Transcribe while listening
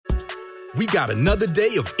We got another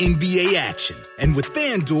day of NBA action. And with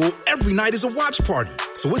FanDuel, every night is a watch party.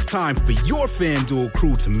 So it's time for your FanDuel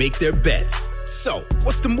crew to make their bets. So,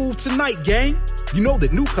 what's the move tonight, gang? You know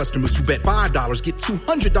that new customers who bet $5 get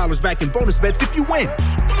 $200 back in bonus bets if you win.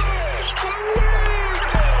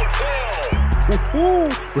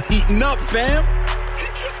 Woohoo! We're heating up, fam.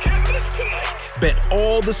 Bet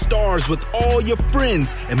all the stars with all your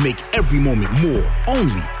friends and make every moment more.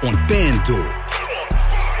 Only on FanDuel.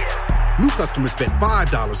 New customers bet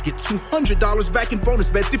 $5, get $200 back in bonus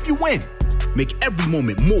bets if you win. Make every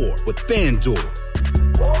moment more with FanDuel.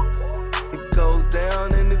 It goes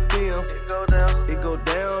down in the DM. It go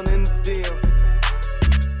down in the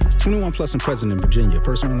DM. 21 plus and present in Virginia.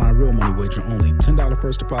 First online real money wager only. $10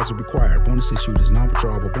 first deposit required. Bonus issued is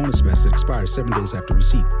non-withdrawable bonus vest that expires 7 days after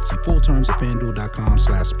receipt. See full terms at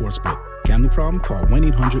FanDuel.com/sportsbook. Gambling problem? Call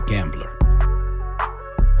 1-800-GAMBLER.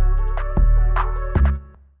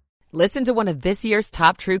 Listen to one of this year's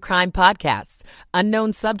top true crime podcasts.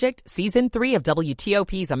 Unknown Subject, Season 3 of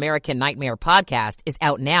WTOP's American Nightmare podcast is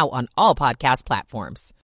out now on all podcast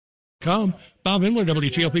platforms. Bob Imler,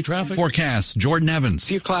 WTOP traffic. Forecast, Jordan Evans. A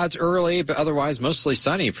few clouds early, but otherwise mostly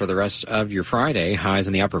sunny for the rest of your Friday. Highs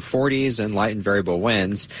in the upper 40s and light and variable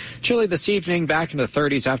winds. Chilly this evening, back into the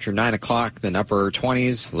 30s after 9 o'clock, then upper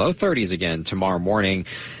 20s, low 30s again tomorrow morning.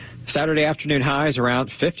 Saturday afternoon highs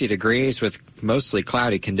around 50 degrees with mostly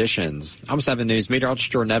cloudy conditions. I'm 7 News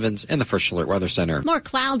meteorologist Jordan Evans in the First Alert Weather Center. More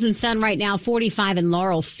clouds and sun right now, 45 in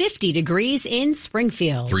Laurel, 50 degrees in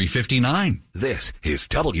Springfield. 3:59. This is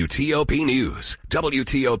WTOP News.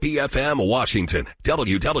 WTOP FM Washington.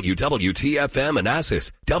 WWWT-FM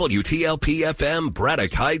Manassas. WTLP FM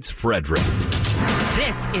Braddock Heights, Frederick.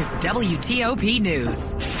 This is WTOP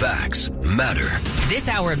News. Facts matter. This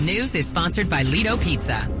hour of news is sponsored by Lido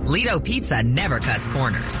Pizza. Lido Pizza never cuts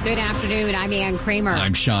corners. Good afternoon. I'm Ann Kramer.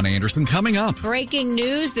 I'm Sean Anderson. Coming up. Breaking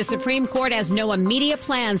news. The Supreme Court has no immediate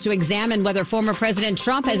plans to examine whether former President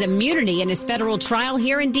Trump has immunity in his federal trial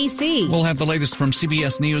here in D.C. We'll have the latest from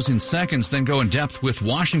CBS News in seconds, then go in depth with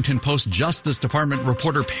Washington Post Justice Department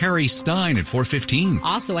reporter Perry Stein at 4:15.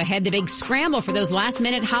 Also ahead, the big scramble for those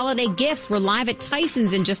last-minute holiday gifts. We're live at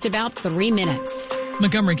Tyson's in just about 3 minutes.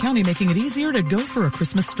 Montgomery County making it easier to go for a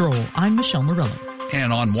Christmas stroll. I'm Michelle Murillo.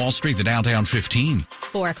 And on Wall Street, the Dow down 15.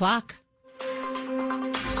 4 o'clock.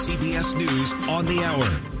 CBS News on the Hour,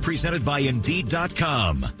 presented by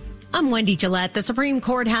Indeed.com. I'm Wendy Gillette. The Supreme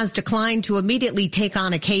Court has declined to immediately take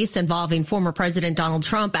on a case involving former President Donald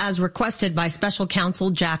Trump as requested by special counsel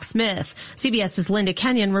Jack Smith. CBS's Linda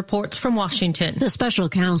Kenyon reports from Washington. The special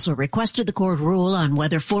counsel requested the court rule on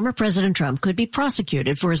whether former President Trump could be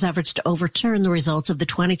prosecuted for his efforts to overturn the results of the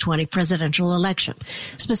 2020 presidential election,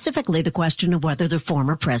 specifically the question of whether the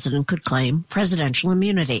former president could claim presidential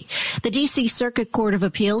immunity. The D.C. Circuit Court of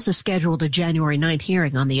Appeals has scheduled a January 9th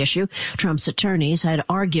hearing on the issue. Trump's attorneys had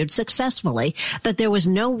argued successfully that there was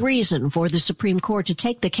no reason for the Supreme Court to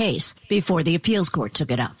take the case before the appeals court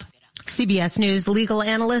took it up. CBS News legal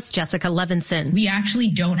analyst Jessica Levinson. We actually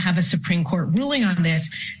don't have a Supreme Court ruling on this,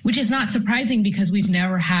 which is not surprising because we've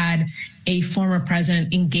never had a former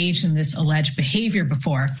president engaged in this alleged behavior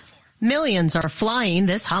before. Millions are flying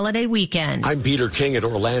this holiday weekend. I'm Peter King at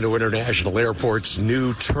Orlando International Airport's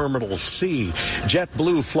new Terminal C.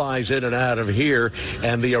 JetBlue flies in and out of here,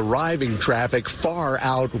 and the arriving traffic far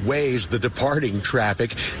outweighs the departing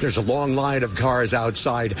traffic. There's a long line of cars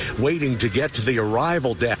outside waiting to get to the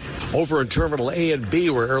arrival deck. Over in Terminal A and B,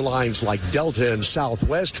 where airlines like Delta and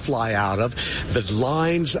Southwest fly out of, the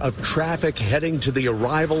lines of traffic heading to the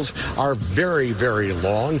arrivals are very, very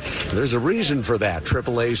long. There's a reason for that.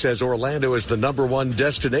 AAA says Orlando is the #1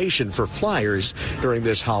 destination for flyers during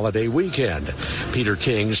this holiday weekend. Peter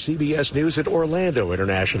King, CBS News at Orlando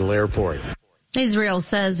International Airport. Israel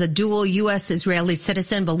says a dual U.S.-Israeli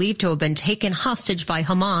citizen believed to have been taken hostage by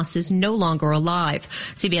Hamas is no longer alive.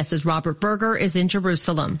 CBS's Robert Berger is in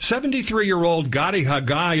Jerusalem. 73-year-old Gadi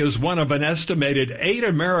Haggai is one of an estimated 8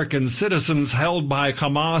 American citizens held by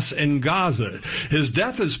Hamas in Gaza. His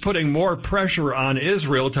death is putting more pressure on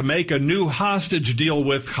Israel to make a new hostage deal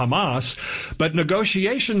with Hamas, but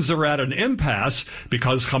negotiations are at an impasse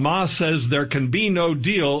because Hamas says there can be no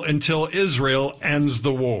deal until Israel ends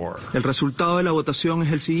the war. El resultado de la votación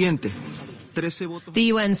es el siguiente. The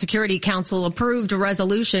UN Security Council approved a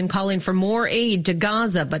resolution calling for more aid to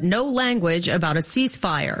Gaza, but no language about a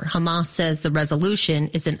ceasefire. Hamas says the resolution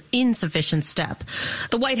is an insufficient step.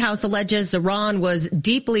 The White House alleges Iran was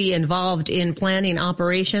deeply involved in planning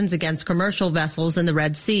operations against commercial vessels in the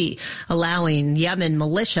Red Sea, allowing Yemen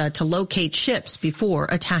militia to locate ships before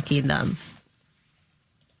attacking them.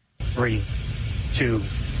 3, 2, 1.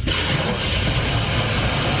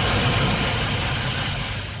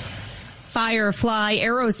 Firefly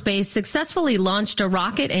Aerospace successfully launched a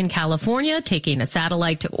rocket in California, taking a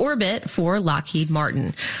satellite to orbit for Lockheed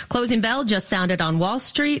Martin. Closing bell just sounded on Wall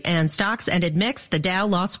Street, and stocks ended mixed. The Dow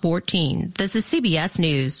lost 14. This is CBS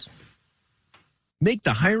News. Make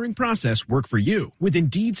the hiring process work for you. With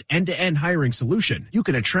Indeed's end-to-end hiring solution, you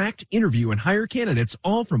can attract, interview, and hire candidates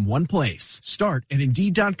all from one place. Start at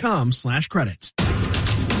Indeed.com/credits.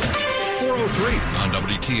 403 on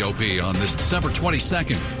WTOP on this December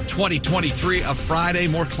 22nd, 2023, a Friday.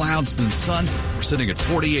 More clouds than sun. We're sitting at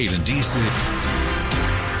 48 in D.C.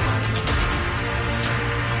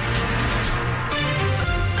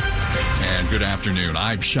 And good afternoon.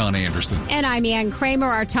 I'm Sean Anderson. And I'm Ann Kramer.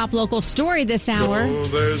 Our top local story this hour. No,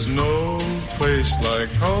 there's no place like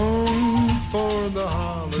home for the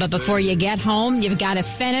holiday. But before you get home, you've got to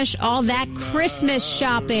finish all that Christmas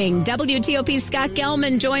shopping. WTOP's Scott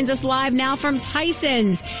Gelman joins us live now from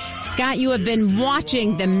Tyson's. Scott, you have been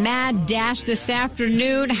watching the Mad Dash this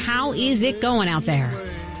afternoon. How is it going out there?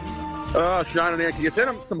 Oh, Sean and Ann, can you send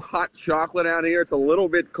them some hot chocolate out here? It's a little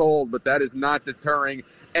bit cold, but that is not deterring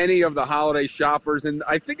any of the holiday shoppers. And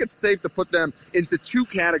I think it's safe to put them into two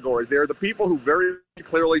categories. There are the people who very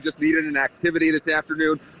clearly just needed an activity this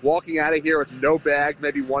afternoon, walking out of here with no bags,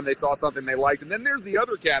 maybe one they saw something they liked. And then there's the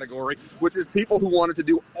other category, which is people who wanted to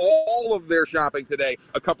do all of their shopping today,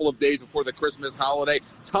 a couple of days before the Christmas holiday.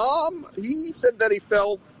 Tom, he said that he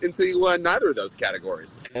fell into neither of those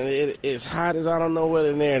categories. And it's hot as I don't know what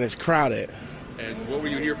in there, and it's crowded. And what were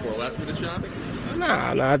you here for, last minute shopping?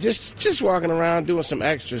 Nah, just walking around doing some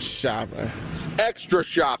extra shopping. Extra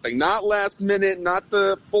shopping, not last minute, not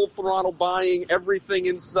the full throttle buying, everything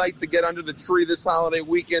in sight to get under the tree this holiday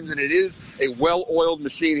weekend. And it is a well-oiled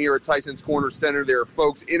machine here at Tyson's Corner Center. There are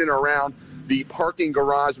folks in and around the parking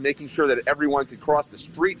garage, making sure that everyone can cross the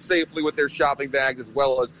street safely with their shopping bags as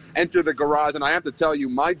well as enter the garage. And I have to tell you,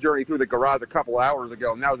 my journey through the garage a couple hours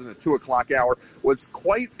ago, and that was in the 2 o'clock hour, was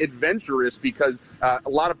quite adventurous because a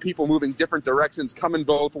lot of people moving different directions, coming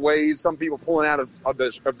both ways. Some people pulling out of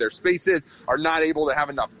their spaces are not able to have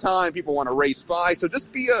enough time. People want to race by. So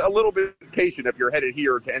just be a little bit patient if you're headed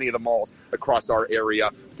here to any of the malls across our area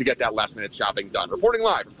to get that last-minute shopping done. Reporting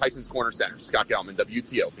live from Tyson's Corner Center, Scott Gelman,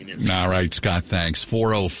 WTOP News. All right, Scott, thanks.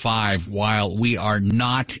 4:05. While we are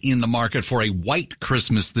not in the market for a white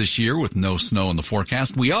Christmas this year with no snow in the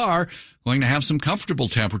forecast, we are going to have some comfortable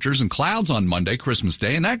temperatures and clouds on Monday, Christmas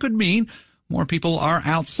Day, and that could mean more people are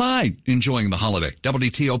outside enjoying the holiday.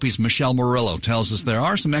 WTOP's Michelle Murillo tells us there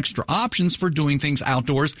are some extra options for doing things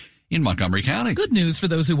outdoors in Montgomery County. Good news for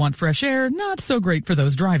those who want fresh air, not so great for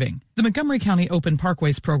those driving. The Montgomery County Open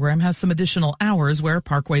Parkways program has some additional hours where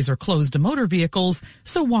parkways are closed to motor vehicles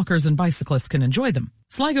so walkers and bicyclists can enjoy them.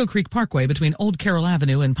 Sligo Creek Parkway between Old Carroll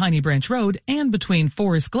Avenue and Piney Branch Road and between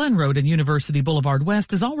Forest Glen Road and University Boulevard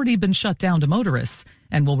West has already been shut down to motorists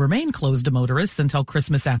and will remain closed to motorists until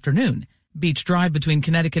Christmas afternoon. Beach Drive between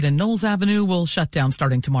Connecticut and Knowles Avenue will shut down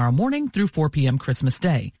starting tomorrow morning through 4 p.m. Christmas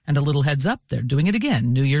Day. And a little heads up, they're doing it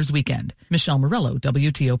again New Year's weekend. Michelle Murillo,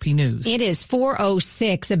 WTOP News. It is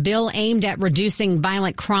 4:06. A bill aimed at reducing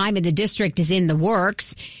violent crime in the district is in the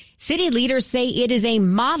works. City leaders say it is a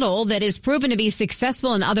model that is proven to be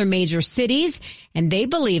successful in other major cities, and they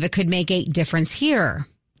believe it could make a difference here.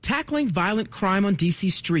 Tackling violent crime on D.C.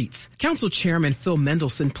 streets. Council Chairman Phil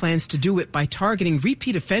Mendelson plans to do it by targeting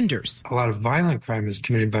repeat offenders. A lot of violent crime is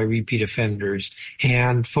committed by repeat offenders,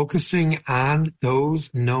 and focusing on those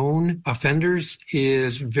known offenders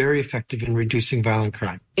is very effective in reducing violent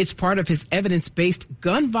crime. It's part of his evidence-based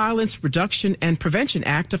Gun Violence Reduction and Prevention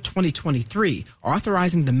Act of 2023,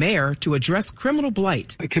 authorizing the mayor to address criminal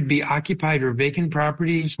blight. It could be occupied or vacant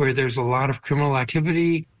properties where there's a lot of criminal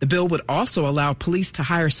activity. The bill would also allow police to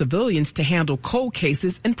hire civilians to handle cold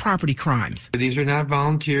cases and property crimes. These are not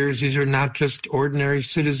volunteers. These are not just ordinary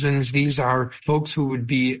citizens. These are folks who would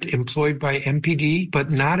be employed by MPD, but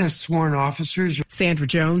not as sworn officers. Sandra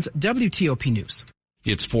Jones, WTOP News.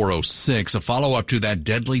 It's 4:06. A follow-up to that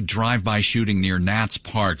deadly drive-by shooting near Nats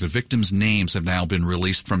Park. The victims' names have now been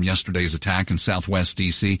released from yesterday's attack in southwest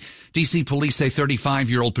D.C. D.C. police say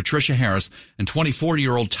 35-year-old Patricia Harris and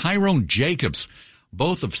 24-year-old Tyrone Jacobs,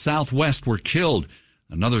 both of Southwest, were killed.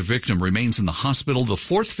 Another victim remains in the hospital. The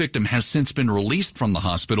fourth victim has since been released from the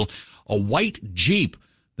hospital. A white Jeep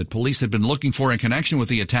that police had been looking for in connection with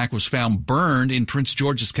the attack was found burned in Prince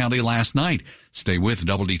George's County last night. Stay with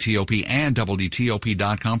WTOP and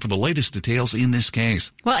WTOP.com for the latest details in this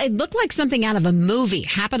case. Well, it looked like something out of a movie.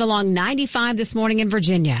 Happened along 95 this morning in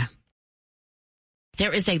Virginia.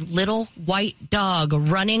 there is a little white dog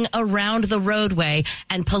running around the roadway,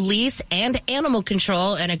 and police and animal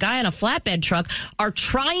control and a guy in a flatbed truck are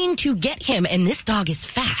trying to get him, and this dog is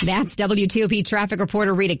fast. That's WTOP traffic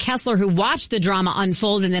reporter Rita Kessler, who watched the drama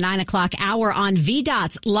unfold in the 9 o'clock hour on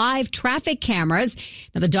VDOT's live traffic cameras.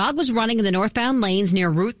 Now, the dog was running in the northbound lanes near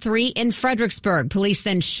Route 3 in Fredericksburg. Police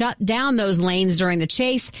then shut down those lanes during the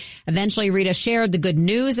chase. Eventually, Rita shared the good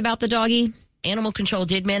news about the doggy. Animal control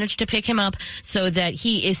did manage to pick him up so that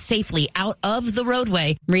he is safely out of the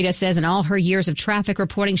roadway. Rita says in all her years of traffic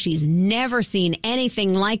reporting, she's never seen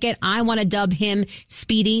anything like it. I want to dub him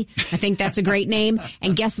Speedy. I think that's a great name.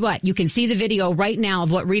 And guess what? You can see the video right now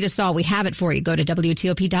of what Rita saw. We have it for you. Go to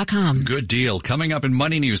WTOP.com. Good deal. Coming up in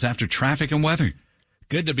Money News after traffic and weather.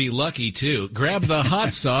 Good to be lucky, too. Grab the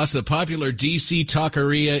hot sauce. A popular D.C.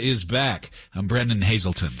 taqueria is back. I'm Brendan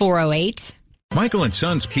Hazelton. 408. Michael &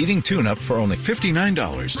 Son's heating tune-up for only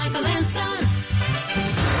 $59. Michael & Son.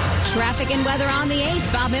 Traffic and weather on the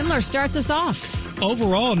 8th. Bob Imler starts us off.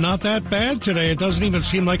 Overall, not that bad today. It doesn't even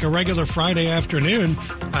seem like a regular Friday afternoon.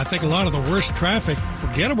 I think a lot of the worst traffic, for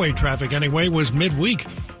getaway traffic anyway, was midweek.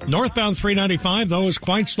 Northbound 395, though, is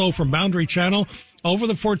quite slow from Boundary Channel over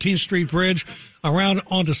the 14th Street Bridge, around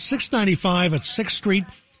onto 695 at 6th Street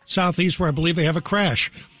Southeast, where I believe they have a crash.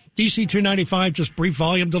 DC 295, just brief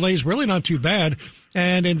volume delays, really not too bad.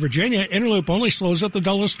 And in Virginia, Interloop only slows at the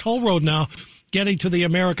Dulles Toll Road now, getting to the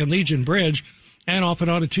American Legion Bridge and off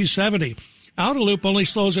and on to 270. Outer Loop only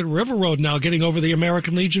slows at River Road now, getting over the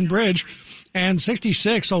American Legion Bridge. And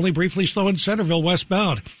 66 only briefly slow in Centerville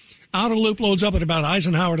westbound. Outer Loop loads up at about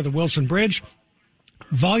Eisenhower to the Wilson Bridge.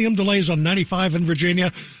 Volume delays on 95 in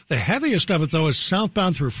Virginia. The heaviest of it, though, is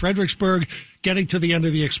southbound through Fredericksburg, getting to the end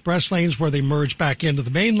of the express lanes where they merge back into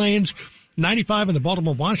the main lanes. 95 in the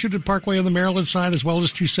Baltimore-Washington Parkway on the Maryland side, as well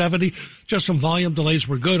as 270. Just some volume delays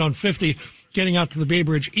were good on 50, getting out to the Bay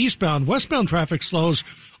Bridge eastbound. Westbound traffic slows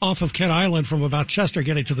off of Kent Island from about Chester,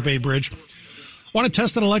 getting to the Bay Bridge. Want to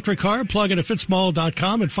test an electric car? Plug it at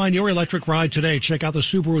fitzmall.com and find your electric ride today. Check out the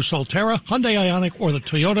Subaru Solterra, Hyundai Ioniq, or the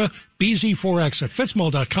Toyota BZ4X at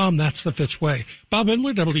fitzmall.com. That's the Fitz way. Bob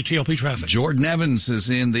Imler, WTOP Traffic. Jordan Evans is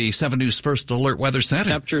in the 7 News First Alert Weather Center.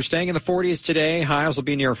 Temperature staying in the 40s today. Highs will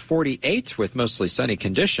be near 48 with mostly sunny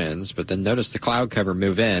conditions, but then notice the cloud cover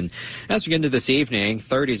move in. As we get into this evening,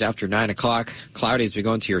 30s after 9 o'clock. Cloudy as we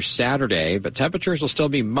go into your Saturday, but temperatures will still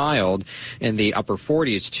be mild in the upper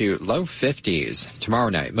 40s to low 50s. Tomorrow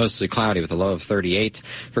night, mostly cloudy with a low of 38.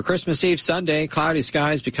 For Christmas Eve Sunday, cloudy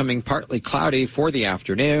skies becoming partly cloudy for the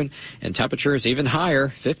afternoon, and temperatures even higher.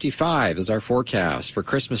 55 is our forecast. For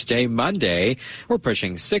Christmas Day Monday, we're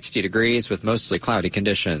pushing 60 degrees with mostly cloudy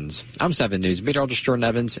conditions. I'm 7 News meteorologist Jordan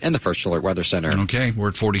Evans in the First Alert Weather Center. Okay, we're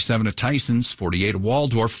at 47 at Tyson's, 48 at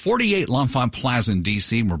Waldorf, 48 L'Enfant Plaza in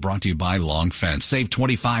D.C. We're brought to you by Long Fence. Save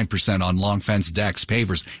 25% on Long Fence decks,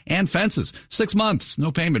 pavers, and fences. 6 months,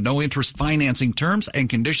 no payment, no interest financing. Terms and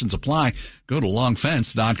conditions apply. Go to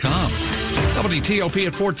longfence.com. WTOP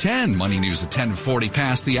at 410. Money News at 10:40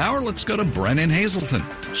 past the hour. Let's go to Brennan Hazelton.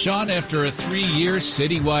 Sean, after a 3-year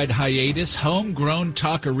citywide hiatus, homegrown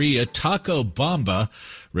taqueria Taco Bamba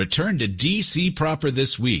returned to D.C. proper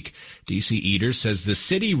this week. D.C. Eaters says the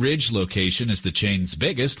City Ridge location is the chain's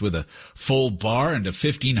biggest, with a full bar and a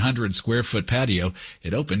 1,500-square-foot patio.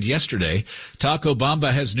 It opened yesterday. Taco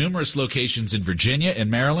Bamba has numerous locations in Virginia and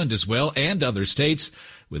Maryland as well, and other states,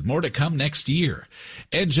 with more to come next year.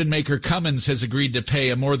 Engine maker Cummins has agreed to pay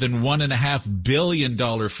a more than $1.5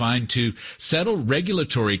 billion fine to settle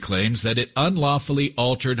regulatory claims that it unlawfully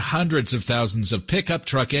altered hundreds of thousands of pickup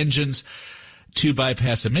truck engines to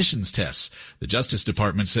bypass emissions tests. The Justice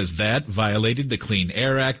Department says that violated the Clean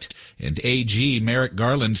Air Act, and AG Merrick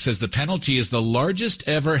Garland says the penalty is the largest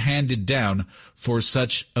ever handed down for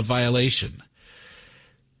such a violation.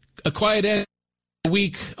 A quiet end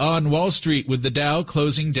week on Wall Street, with the Dow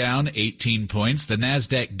closing down 18 points. The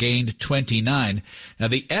Nasdaq gained 29. Now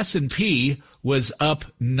the S&P was up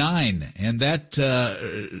 9, and that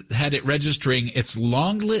had it registering its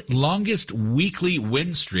longest weekly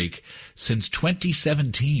win streak since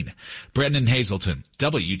 2017. Brendan Hazelton,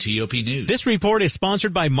 WTOP News. This report is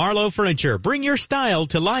sponsored by Marlowe Furniture. Bring your style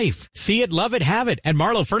to life. See it, love it, have it. At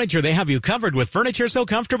Marlowe Furniture, they have you covered with furniture so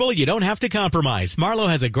comfortable you don't have to compromise. Marlowe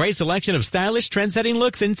has a great selection of stylish, trend-setting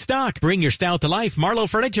looks in stock. Bring your style to life, Marlowe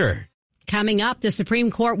Furniture. Coming up, the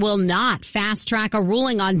Supreme Court will not fast-track a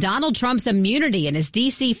ruling on Donald Trump's immunity in his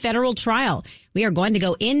D.C. federal trial. We are going to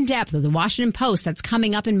go in-depth with the Washington Post. That's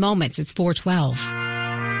coming up in moments. It's 4:12.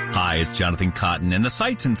 Hi, it's Jonathan Cotton, and the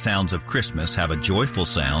sights and sounds of Christmas have a joyful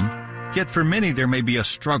sound. Yet for many, there may be a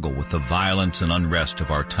struggle with the violence and unrest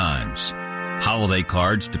of our times. Holiday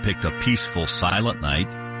cards depict a peaceful, silent night,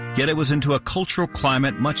 yet it was into a cultural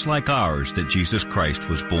climate much like ours that Jesus Christ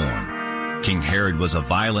was born. King Herod was a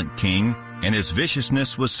violent king, and his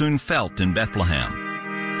viciousness was soon felt in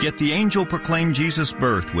Bethlehem. Yet the angel proclaimed Jesus'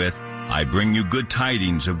 birth with, "I bring you good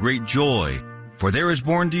tidings of great joy, for there is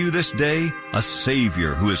born to you this day a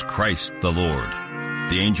Savior who is Christ the Lord."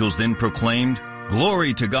 The angels then proclaimed,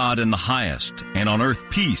 "Glory to God in the highest, and on earth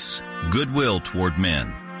peace, goodwill toward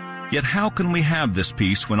men." Yet how can we have this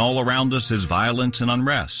peace when all around us is violence and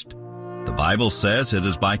unrest? The Bible says it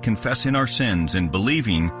is by confessing our sins and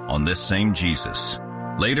believing on this same Jesus.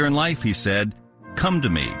 Later in life, he said, "Come to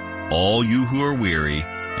me, all you who are weary,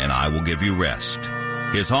 and I will give you rest."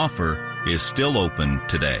 His offer is still open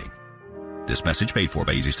today. This message paid for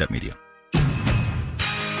by Easy Step Media.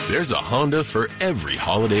 There's a Honda for every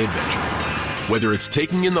holiday adventure. Whether it's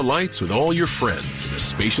taking in the lights with all your friends in a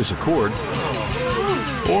spacious Accord,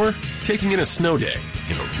 or taking in a snow day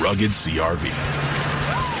in a rugged CRV.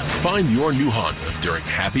 Find your new Honda during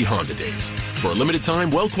Happy Honda Days. For a limited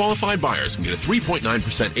time, well-qualified buyers can get a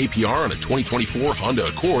 3.9% APR on a 2024 Honda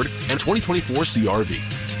Accord and 2024 CRV.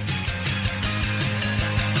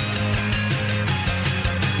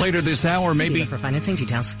 Later this hour, maybe for financing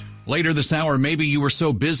details. Later this hour, maybe you were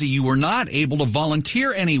so busy you were not able to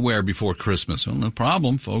volunteer anywhere before Christmas. Well, no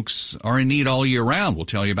problem. Folks are in need all year round. We'll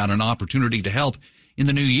tell you about an opportunity to help in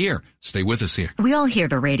the new year. Stay with us here. We all hear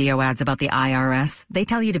the radio ads about the IRS. They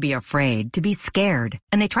tell you to be afraid, to be scared,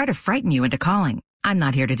 and they try to frighten you into calling. I'm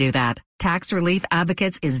not here to do that. Tax Relief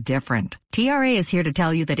Advocates is different. TRA is here to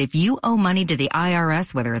tell you that if you owe money to the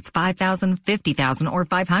IRS, whether it's $5,000, $50,000, or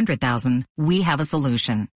 $500,000, we have a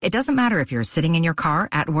solution. It doesn't matter if you're sitting in your car,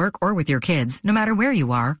 at work, or with your kids. No matter where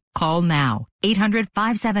you are, call now.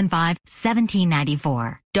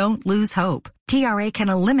 800-575-1794. Don't lose hope. TRA can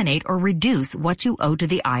eliminate or reduce what you owe to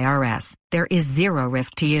the IRS. There is zero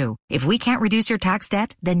risk to you. If we can't reduce your tax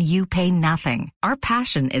debt, then you pay nothing. Our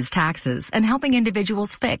passion is taxes and helping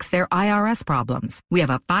individuals fix their IRS problems. We have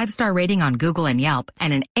a 5-star rating on Google and Yelp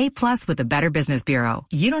and an A+ with the Better Business Bureau.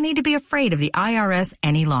 You don't need to be afraid of the IRS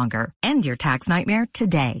any longer. End your tax nightmare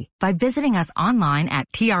today by visiting us online at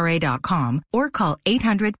TRA.com or call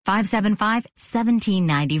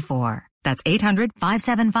 800-575-1794. That's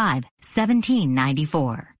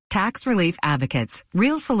 800-575-1794. Tax Relief Advocates.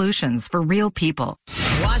 Real solutions for real people.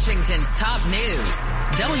 Washington's top news.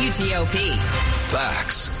 WTOP.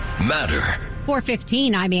 Facts matter.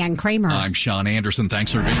 4:15, I'm Ann Kramer. I'm Sean Anderson.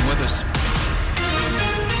 Thanks for being with us.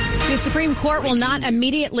 The Supreme Court will not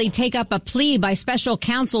immediately take up a plea by special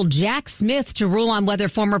counsel Jack Smith to rule on whether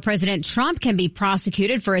former President Trump can be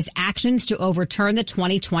prosecuted for his actions to overturn the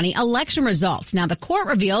 2020 election results. Now, the court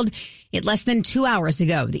revealed it less than 2 hours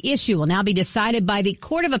ago. The issue will now be decided by the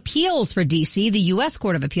Court of Appeals for D.C., the U.S.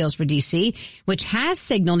 Court of Appeals for D.C., which has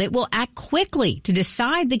signaled it will act quickly to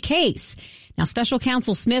decide the case. Now, special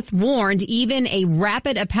counsel Smith warned even a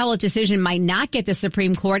rapid appellate decision might not get the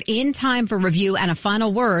Supreme Court in time for review and a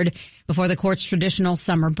final word before the court's traditional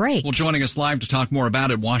summer break. Well, joining us live to talk more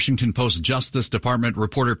about it, Washington Post Justice Department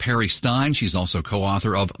reporter Perry Stein. She's also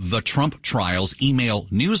co-author of The Trump Trials email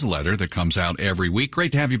newsletter that comes out every week.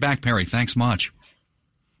 Great to have you back, Perry. Thanks much.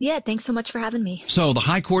 Yeah, thanks so much for having me. So the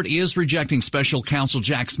High Court is rejecting special counsel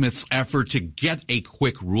Jack Smith's effort to get a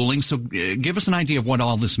quick ruling. So give us an idea of what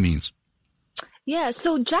all this means. Yeah,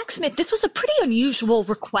 so Jack Smith, this was a pretty unusual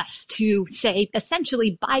request to say,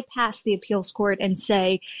 essentially bypass the appeals court and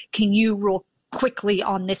say, can you rule quickly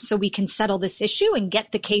on this so we can settle this issue and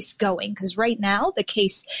get the case going? Because right now the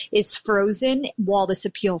case is frozen while this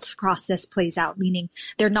appeals process plays out, meaning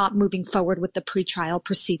they're not moving forward with the pretrial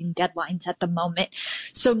proceeding deadlines at the moment.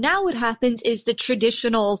 So now what happens is the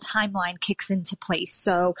traditional timeline kicks into place.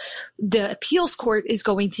 So the appeals court is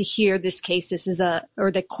going to hear this case. This is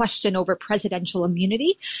the question over presidential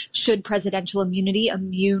immunity. Should presidential immunity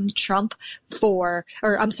immune Trump should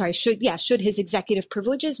his executive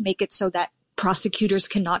privileges make it so that prosecutors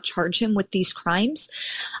cannot charge him with these crimes?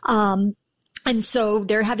 And so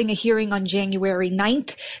they're having a hearing on January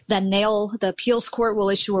 9th. Then the appeals court will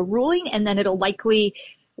issue a ruling, and then it'll likely,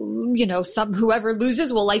 whoever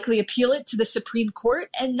loses will likely appeal it to the Supreme Court.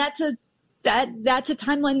 And that's a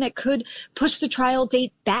timeline that could push the trial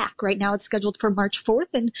date back. Right now it's scheduled for March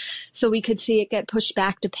 4th. And so we could see it get pushed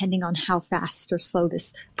back depending on how fast or slow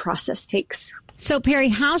this process takes. So, Perry,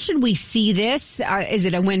 how should we see this? Is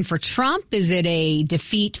it a win for Trump? Is it a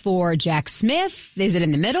defeat for Jack Smith? Is it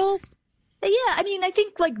in the middle? Yeah, I mean, I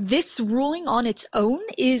think like this ruling on its own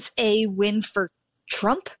is a win for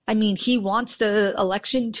Trump. I mean, he wants the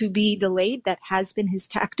election to be delayed. That has been his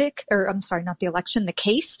tactic, or I'm sorry, not the election, the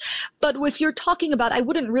case. But if you're talking about, I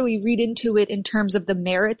wouldn't really read into it in terms of the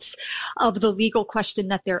merits of the legal question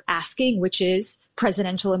that they're asking, which is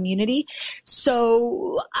presidential immunity.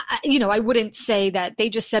 So, I wouldn't say that they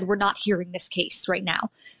just said, we're not hearing this case right now.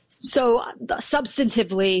 So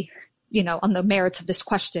substantively, on the merits of this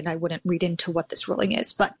question, I wouldn't read into what this ruling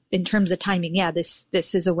is. But in terms of timing, this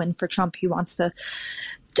is a win for Trump. He wants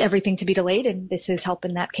everything to be delayed, and this is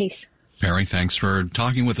helping that case. Perry, thanks for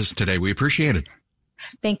talking with us today. We appreciate it.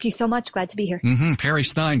 Thank you so much. Glad to be here. Perry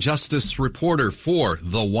Stein, justice reporter for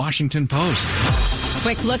The Washington Post.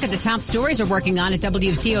 Quick look at the top stories we're working on at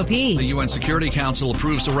WTOP. The UN Security Council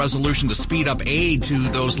approves a resolution to speed up aid to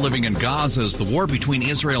those living in Gaza as the war between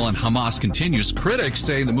Israel and Hamas continues. Critics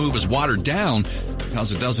say the move is watered down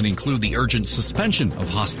because it doesn't include the urgent suspension of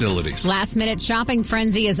hostilities. Last-minute shopping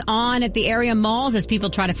frenzy is on at the area malls as people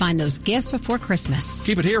try to find those gifts before Christmas.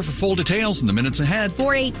 Keep it here for full details in the minutes ahead.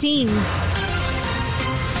 4:18.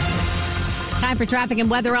 Time for traffic and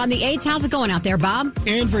weather on the 8th. How's it going out there, Bob?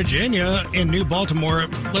 In Virginia, in New Baltimore,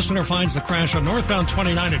 listener finds the crash on northbound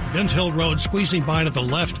 29 at Vint Hill Road, squeezing by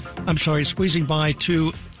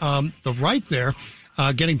to the right there,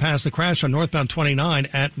 getting past the crash on northbound 29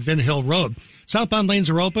 at Vint Hill Road. Southbound lanes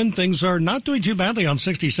are open. Things are not doing too badly on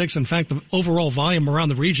 66. In fact, the overall volume around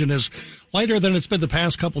the region is lighter than it's been the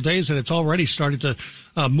past couple days, and it's already started to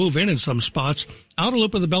move in some spots. Outer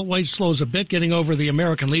loop of the Beltway slows a bit, getting over the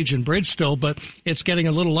American Legion Bridge still, but it's getting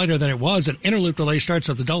a little lighter than it was. An inner loop delay starts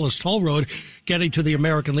at the Dulles Toll Road, getting to the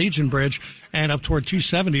American Legion Bridge, and up toward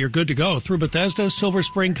 270. You're good to go. Through Bethesda, Silver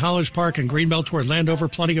Spring, College Park, and Greenbelt toward Landover.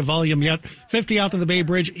 Plenty of volume yet. 50 out to the Bay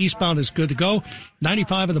Bridge. Eastbound is good to go.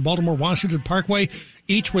 95 in the Baltimore-Washington Parkway,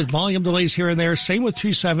 each with volume delays here and there. Same with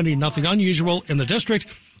 270. Nothing unusual in the district.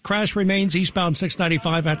 Crash remains eastbound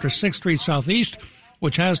 695 after 6th Street Southeast,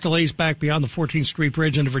 which has delays back beyond the 14th Street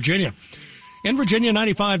Bridge into Virginia. In Virginia,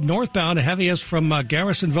 95 northbound, heaviest from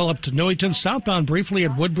Garrisonville up to Newington. Southbound briefly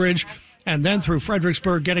at Woodbridge, and then through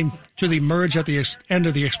Fredericksburg, getting to the merge at the end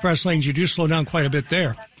of the express lanes. You do slow down quite a bit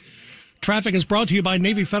there. Traffic is brought to you by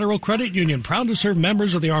Navy Federal Credit Union, proud to serve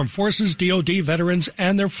members of the Armed Forces, DOD, veterans,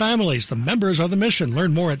 and their families. The members are the mission.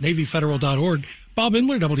 Learn more at NavyFederal.org. Bob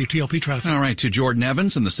Inler, WTOP Traffic. All right, to Jordan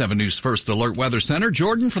Evans in the 7 News First Alert Weather Center.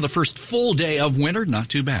 Jordan, for the first full day of winter, not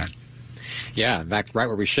too bad. Yeah, in fact, right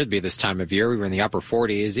where we should be this time of year. We were in the upper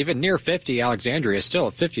 40s, even near 50. Alexandria is still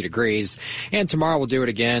at 50 degrees. And tomorrow we'll do it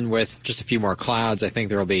again with just a few more clouds. I think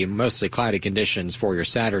there will be mostly cloudy conditions for your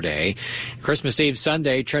Saturday. Christmas Eve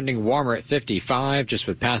Sunday trending warmer at 55, just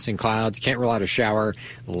with passing clouds. Can't rule out a shower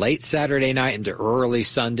late Saturday night into early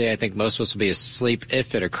Sunday. I think most of us will be asleep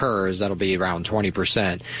if it occurs. That'll be around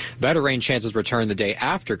 20%. Better rain chances return the day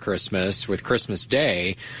after Christmas, with Christmas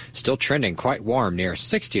Day still trending quite warm, near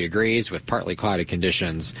 60 degrees with partly cloudy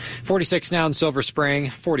conditions. 46 now in Silver Spring,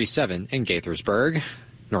 47 in Gaithersburg.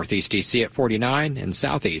 Northeast D.C. at 49 and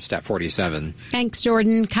Southeast at 47. Thanks,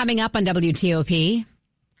 Jordan. Coming up on WTOP.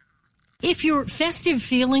 If your festive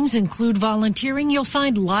feelings include volunteering, you'll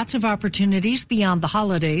find lots of opportunities beyond the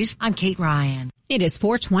holidays. I'm Kate Ryan. It is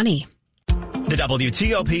 4:20. The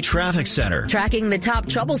WTOP Traffic Center. Tracking the top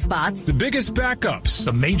trouble spots, The biggest backups.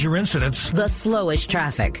 The major incidents. the slowest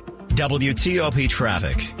traffic. WTOP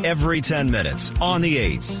Traffic. Every 10 minutes, on the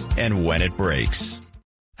 8s, and when it breaks.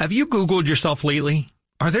 Have you Googled yourself lately?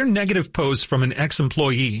 Are there negative posts from an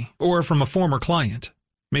ex-employee or from a former client?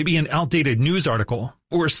 Maybe an outdated news article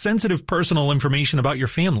or sensitive personal information about your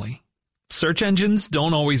family? Search engines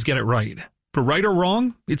don't always get it right. For right or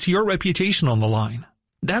wrong, it's your reputation on the line.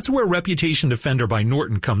 That's where Reputation Defender by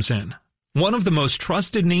Norton comes in. One of the most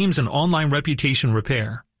trusted names in online reputation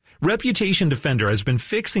repair, Reputation Defender has been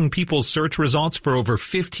fixing people's search results for over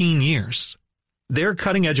 15 years. Their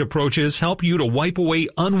cutting-edge approaches help you to wipe away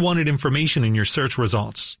unwanted information in your search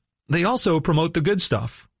results. They also promote the good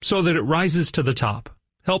stuff so that it rises to the top,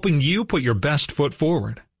 helping you put your best foot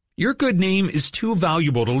forward. Your good name is too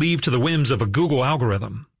valuable to leave to the whims of a Google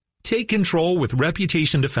algorithm. Take control with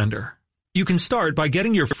Reputation Defender. You can start by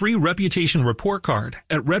getting your free reputation report card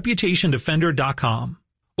at reputationdefender.com.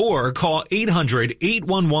 Or call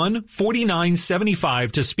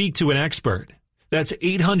 800-811-4975 to speak to an expert. That's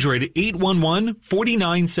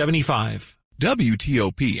 800-811-4975.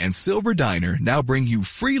 WTOP and Silver Diner now bring you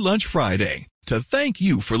Free Lunch Friday to thank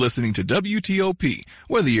you for listening to WTOP,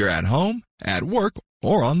 whether you're at home, at work,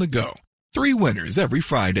 or on the go. 3 winners every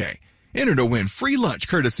Friday. Enter to win free lunch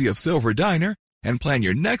courtesy of Silver Diner and plan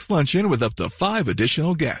your next luncheon with up to 5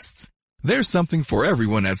 additional guests. There's something for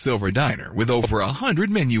everyone at Silver Diner with over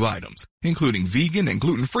 100 menu items, including vegan and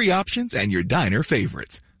gluten-free options and your diner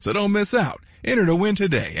favorites. So don't miss out. Enter to win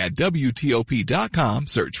today at WTOP.com.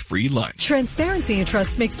 Search free lunch. Transparency and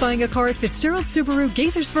trust makes buying a car at Fitzgerald Subaru,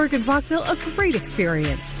 Gaithersburg, and Rockville a great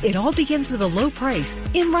experience. It all begins with a low price,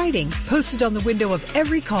 in writing, posted on the window of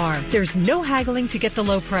every car. There's no haggling to get the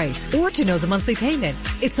low price or to know the monthly payment.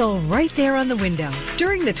 It's all right there on the window.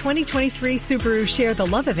 During the 2023 Subaru Share the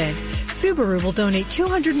Love event, Subaru will donate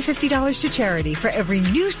 $250 to charity for every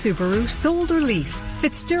new Subaru sold or leased.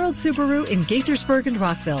 Fitzgerald Subaru in Gaithersburg and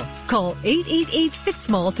Rockville. Call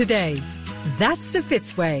 888-FITZMALL today. That's the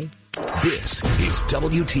Fitz way. This is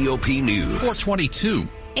WTOP News. 422.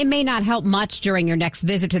 It may not help much during your next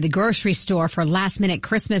visit to the grocery store for last-minute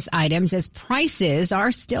Christmas items as prices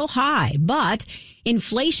are still high, but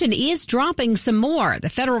inflation is dropping some more. The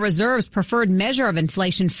Federal Reserve's preferred measure of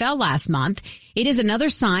inflation fell last month. It is another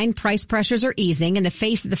sign price pressures are easing in the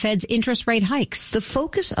face of the Fed's interest rate hikes. The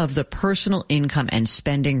focus of the Personal Income and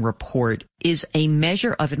Spending Report is a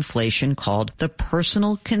measure of inflation called the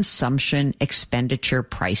Personal Consumption Expenditure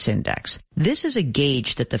Price Index. This is a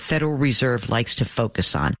gauge that the Federal Reserve likes to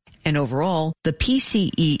focus on. And overall, the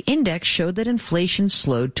PCE index showed that inflation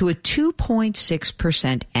slowed to a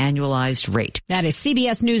 2.6% annualized rate. That is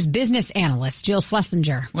CBS News business analyst Jill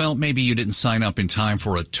Schlesinger. Well, maybe you didn't sign up in time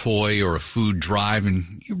for a toy or a food drive,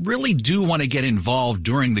 and you really do want to get involved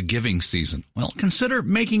during the giving season. Well, consider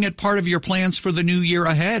making it part of your plans for the new year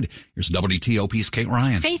ahead. Here's WTOP's Kate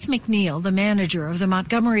Ryan. Faith McNeil, the manager of the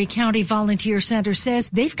Montgomery County Volunteer Center, says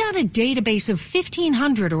they've got a database of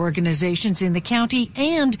 1,500 organizations in the county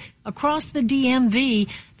and across the DMV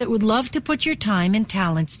that would love to put your time and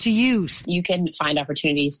talents to use. You can find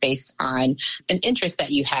opportunities based on an interest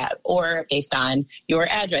that you have or based on your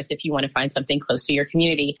address if you want to find something close to your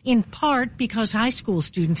community. In part because high school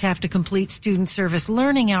students have to complete student service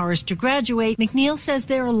learning hours to graduate, McNeil says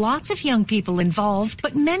there are lots of young people involved,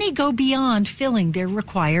 but many go beyond filling their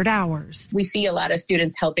required hours. We see a lot of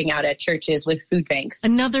students helping out at churches with food banks.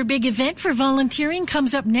 Another big event for volunteering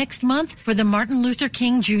comes up next month for the Martin Luther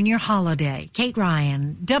King Jr. holiday. Kate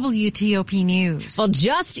Ryan, WTOP News. Well,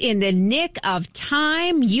 just in the nick of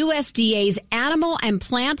time, USDA's Animal and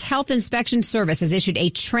Plant Health Inspection Service has issued a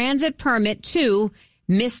transit permit to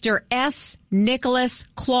Mr. S. Nicholas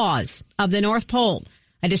Claus of the North Pole,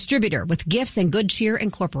 a distributor with Gifts and Good Cheer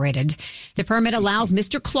Incorporated. The permit allows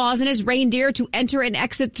Mr. Claus and his reindeer to enter and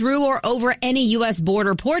exit through or over any U.S.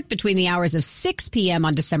 border port between the hours of 6 p.m.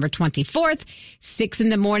 on December 24th, 6 in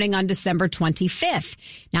the morning on December 25th.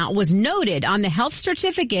 Now, it was noted on the health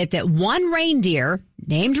certificate that one reindeer,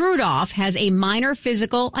 named Rudolph, has a minor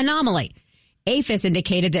physical anomaly. APHIS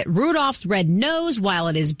indicated that Rudolph's red nose, while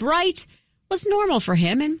it is bright, was normal for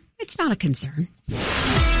him, and it's not a concern.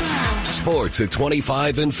 Sports at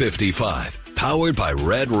 25 and 55. Powered by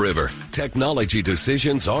Red River. Technology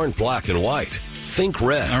decisions aren't black and white. Think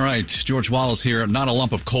red. All right, George Wallace here. Not a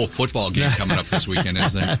lump of coal football game coming up this weekend,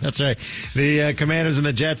 is there? That's right. The Commanders and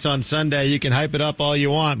the Jets on Sunday. You can hype it up all you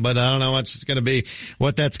want, but I don't know what's going to be,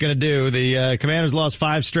 what that's going to do. The Commanders lost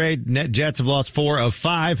 5 straight. Jets have lost 4 of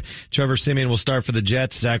 5. Trevor Siemian will start for the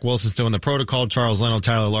Jets. Zach Wilson still in the protocol. Charles Leno,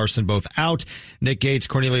 Tyler Larson both out. Nick Gates,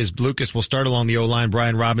 Cornelius Lucas will start along the O-line.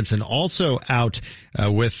 Brian Robinson also out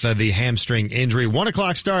with the hamstring injury. 1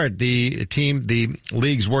 o'clock start. The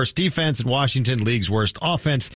league's worst defense at Washington, league's worst offense